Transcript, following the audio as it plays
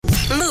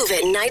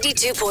at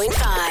 92.5.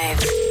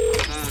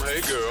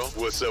 Hey, girl.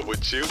 What's up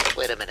with you?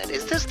 Wait a minute.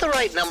 Is this the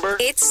right number?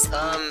 It's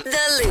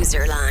the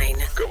Loser Line.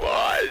 Come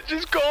on.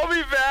 Just call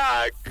me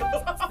back.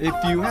 If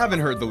you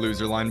haven't heard the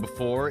loser line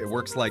before, it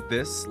works like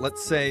this.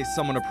 Let's say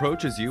someone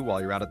approaches you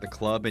while you're out at the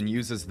club and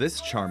uses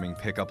this charming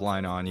pickup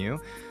line on you.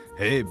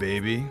 Hey,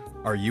 baby,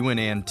 are you an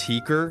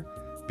antiquer?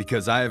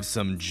 Because I have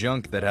some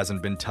junk that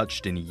hasn't been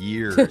touched in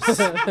years.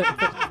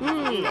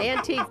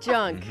 Antique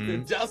junk.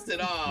 Dust it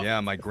off.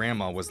 Yeah, my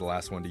grandma was the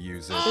last one to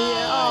use it.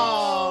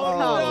 Oh,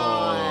 come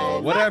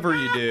on. Whatever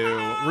you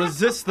do,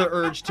 resist the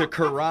urge to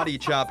karate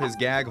chop his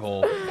gag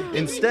hole.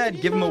 Instead,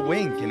 give him a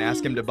wink and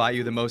ask him to buy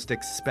you the most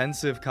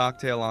expensive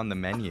cocktail on the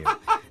menu.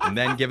 And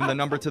then give him the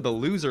number to the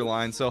loser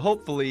line, so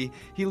hopefully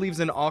he leaves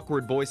an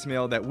awkward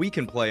voicemail that we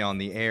can play on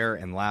the air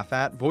and laugh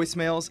at.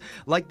 Voicemails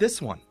like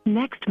this one.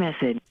 Next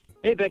message.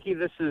 Hey, Becky,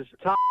 this is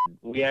Tom.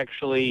 We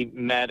actually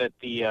met at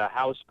the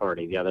house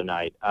party the other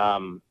night.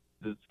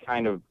 It's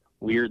kind of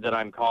weird that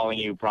I'm calling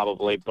you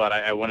probably, but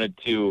I wanted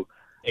to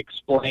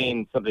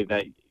explain something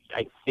that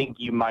I think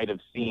you might have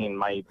seen.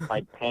 My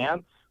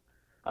pants,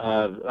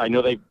 I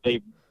know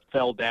they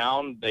fell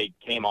down. They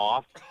came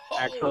off,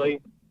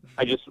 actually.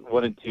 I just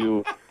wanted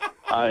to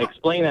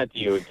explain that to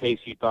you in case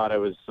you thought I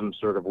was some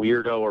sort of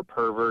weirdo or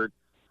pervert.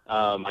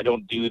 I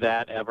don't do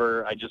that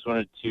ever. I just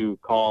wanted to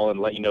call and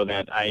let you know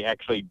that I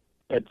actually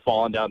had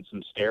fallen down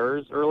some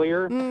stairs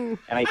earlier, and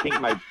I think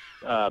my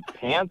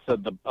pants,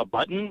 a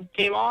button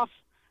came off.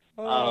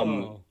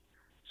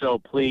 So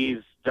please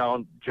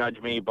don't judge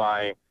me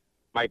by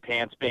my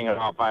pants being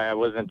off. I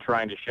wasn't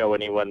trying to show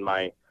anyone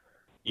my,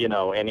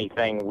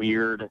 anything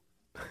weird.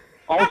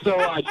 Also,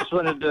 I just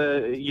wanted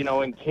to,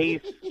 in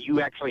case you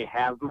actually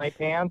have my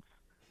pants,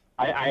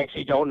 I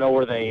actually don't know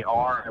where they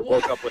are. I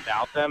woke up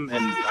without them,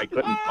 and I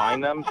couldn't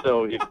find them.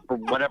 So if for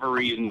whatever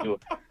reason you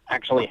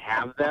actually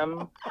have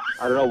them,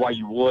 I don't know why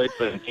you would,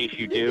 but in case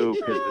you do,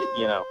 because,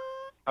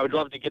 I would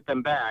love to get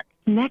them back.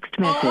 Next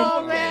message.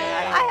 Oh,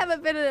 man. I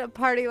haven't been at a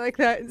party like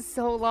that in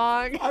so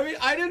long. I mean,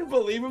 I didn't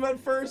believe him at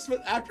first,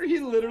 but after he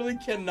literally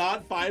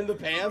cannot find the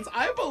pants,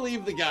 I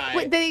believe the guy.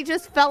 Wait, they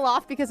just fell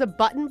off because a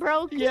button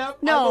broke? Yep,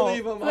 No. I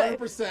believe him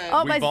 100%.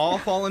 Oh, We've all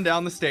fallen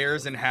down the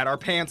stairs and had our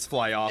pants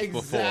fly off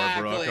before,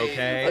 Brooke,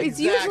 okay? It's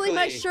usually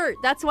my shirt.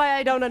 That's why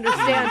I don't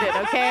understand it,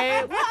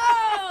 okay?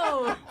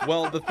 Whoa!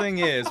 Well, the thing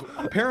is,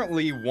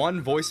 apparently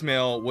one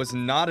voicemail was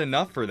not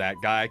enough for that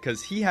guy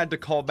because he had to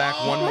call back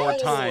one more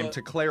time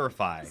to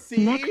clarify.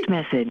 See? Next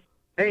message.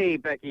 Hey,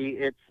 Becky,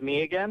 it's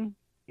me again.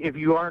 If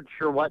you aren't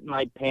sure what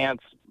my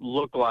pants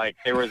look like,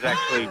 there was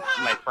actually,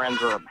 my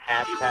friends were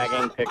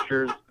hashtagging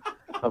pictures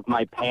of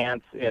my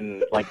pants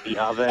in, the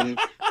oven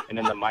and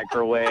in the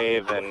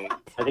microwave, and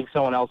I think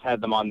someone else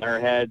had them on their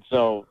head,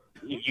 so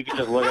if you can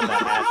just look at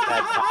that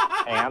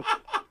hashtag pants,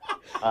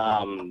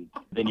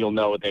 then you'll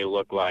know what they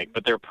look like.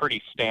 But they're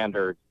pretty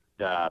standard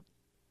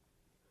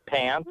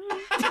pants.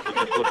 They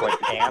just look like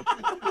pants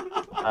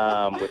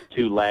with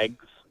two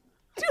legs.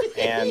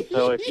 And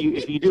so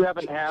if you do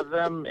happen to have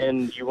them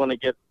and you want to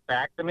get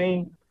back to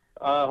me,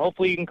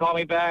 hopefully you can call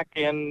me back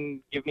and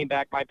give me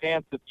back my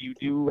pants if you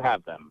do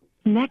have them.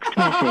 Next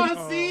message.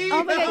 See?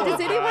 Oh my God, does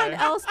anyone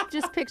else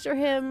just picture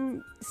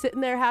him sitting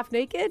there half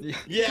naked?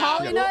 Yeah.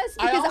 Calling us?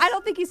 Because I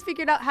don't think he's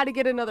figured out how to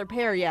get another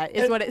pair yet,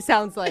 is what it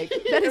sounds like.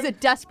 That is a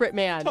desperate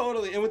man.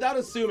 Totally. And without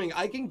assuming,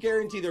 I can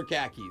guarantee they're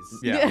khakis.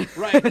 Yeah.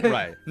 Right.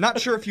 Right.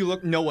 Not sure if you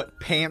know what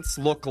pants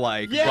look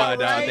like, Yeah, but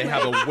right. they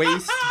have a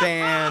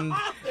waistband.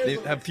 They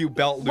have a few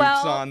belt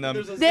loops on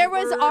them. There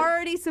was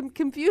already some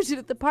confusion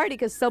at the party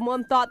because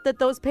someone thought that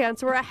those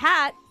pants were a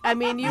hat. I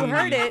mean, you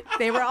heard it.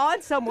 They were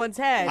on someone's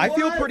head. I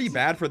feel pretty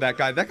bad for that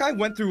guy. That guy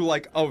went through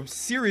a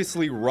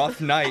seriously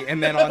rough night,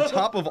 and then on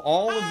top of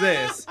all of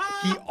this,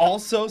 he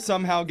also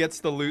somehow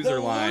gets the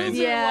loser line.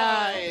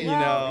 Yeah. line. You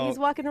know. He's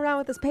walking around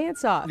with his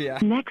pants off. Yeah.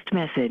 Next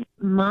message.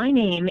 My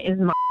name is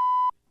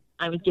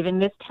I was given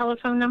this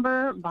telephone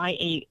number by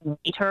a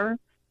waiter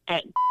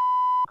at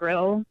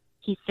Grill.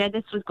 He said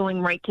this was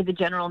going right to the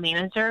general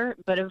manager,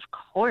 but of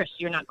course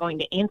you're not going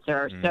to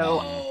answer.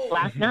 So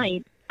last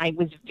night, I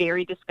was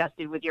very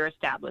disgusted with your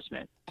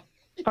establishment.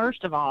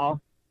 First of all,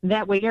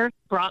 that waiter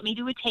brought me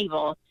to a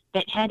table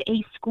that had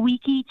a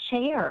squeaky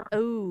chair.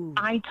 Ooh.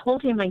 I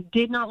told him I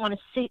did not want to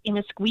sit in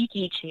a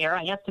squeaky chair.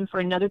 I asked him for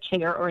another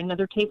chair or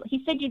another table.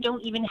 He said you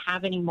don't even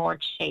have any more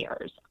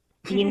chairs.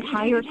 The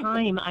entire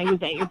time I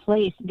was at your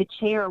place, the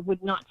chair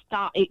would not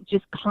stop. It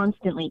just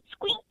constantly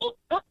squeaking.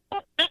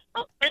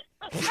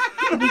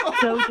 It was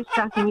so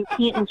disgusting. You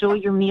can't enjoy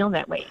your meal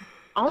that way.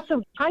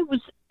 Also, I was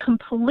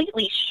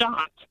completely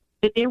shocked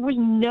that there was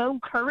no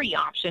curry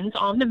options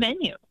on the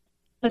menu.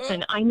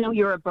 Listen, I know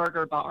you're a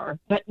burger bar,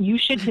 but you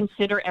should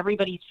consider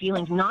everybody's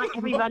feelings. Not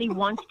everybody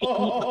wants to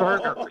eat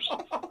burgers.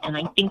 And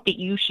I think that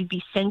you should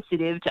be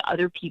sensitive to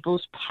other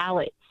people's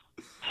palates.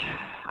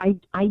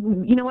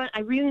 You know what?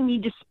 I really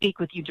need to speak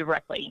with you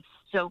directly.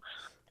 So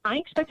I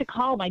expect a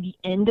call by the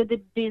end of the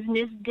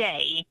business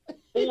day,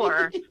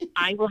 or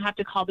I will have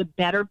to call the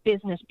Better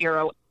Business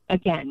Bureau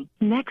again.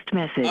 Next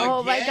message.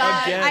 Oh my Again?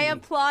 God. Again. I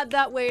applaud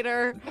that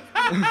waiter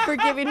for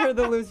giving her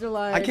the loser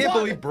line. I can't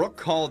believe Brooke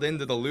called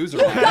into the loser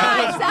line.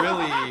 That was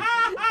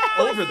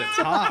really over the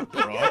top,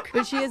 Brooke.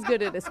 But she is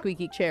good at a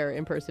squeaky chair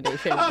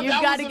impersonation. Oh, You've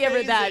that got was to give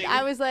her that. amazing.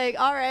 I was like,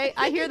 all right,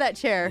 I hear that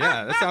chair.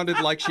 Yeah, that sounded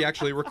like she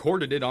actually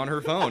recorded it on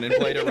her phone and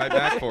played it right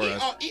back for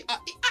us.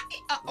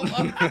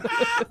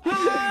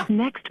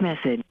 Next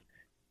message.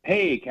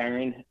 Hey,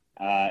 Karen.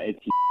 It's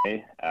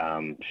you.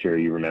 Sure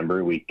you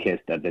remember we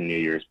kissed at the New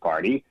Year's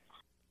party.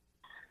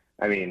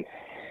 I mean,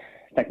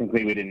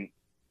 technically we didn't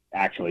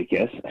actually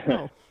kiss.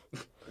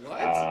 What?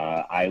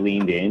 I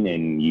leaned in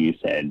and you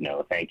said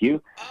no, thank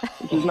you.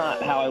 Which is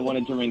not how I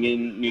wanted to ring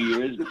in New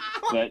Year's.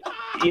 But,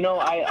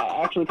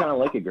 I actually kind of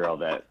like a girl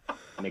that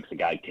makes a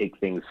guy take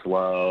things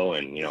slow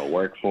and,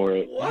 work for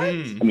it. What?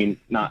 I mean,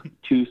 not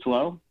too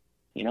slow.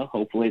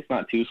 Hopefully it's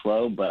not too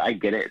slow, but I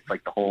get it. It's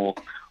like the whole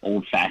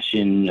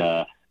old-fashioned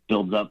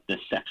builds up the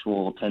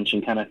sexual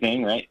tension kind of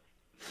thing, right?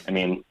 I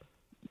mean,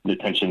 the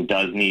tension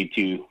does need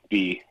to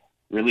be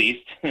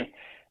released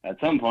at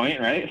some point,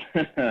 right?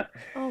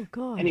 Oh,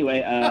 God.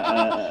 Anyway,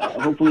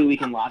 hopefully we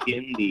can lock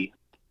in the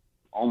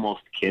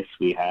almost kiss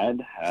we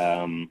had.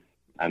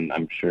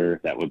 I'm sure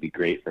that would be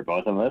great for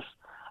both of us.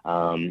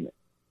 And,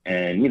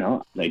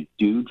 I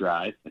do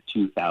drive a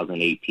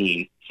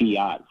 2018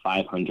 Fiat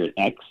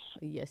 500X.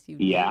 Yes, you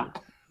do. Yeah,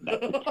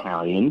 that's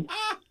Italian.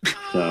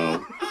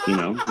 So,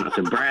 not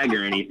to brag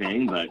or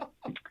anything, but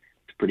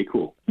it's pretty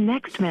cool.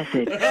 Next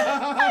message.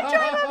 I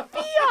drive a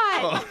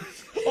Fiat.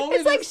 Only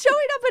It's like this- showing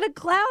up in a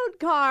clown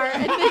car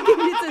and thinking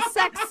it's a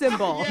sex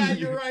symbol. Yeah,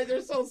 you're right.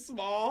 They're so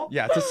small.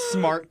 Yeah, it's a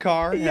smart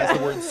car. It has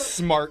the word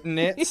smart in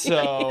it,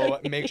 so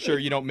make sure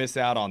you don't miss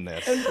out on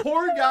this. And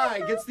poor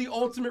guy gets the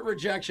ultimate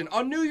rejection.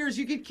 On New Year's,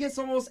 you can kiss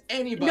almost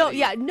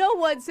anybody. No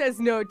one says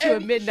no to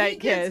And a midnight he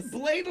gets kiss.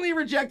 blatantly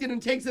rejected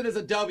and takes it as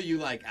a W,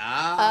 like,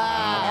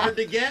 hard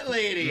to get,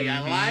 lady.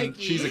 I like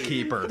you. She's a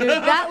keeper. Dude,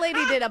 that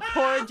lady did a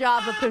poor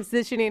job of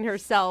positioning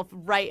herself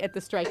right at the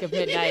strike of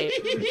midnight.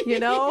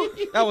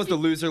 That was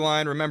the loser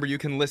line. Remember, you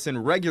can listen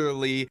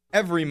regularly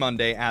every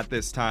Monday at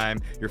this time.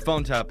 Your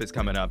phone tap is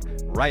coming up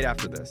right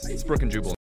after this. It's Brooke and Jubal.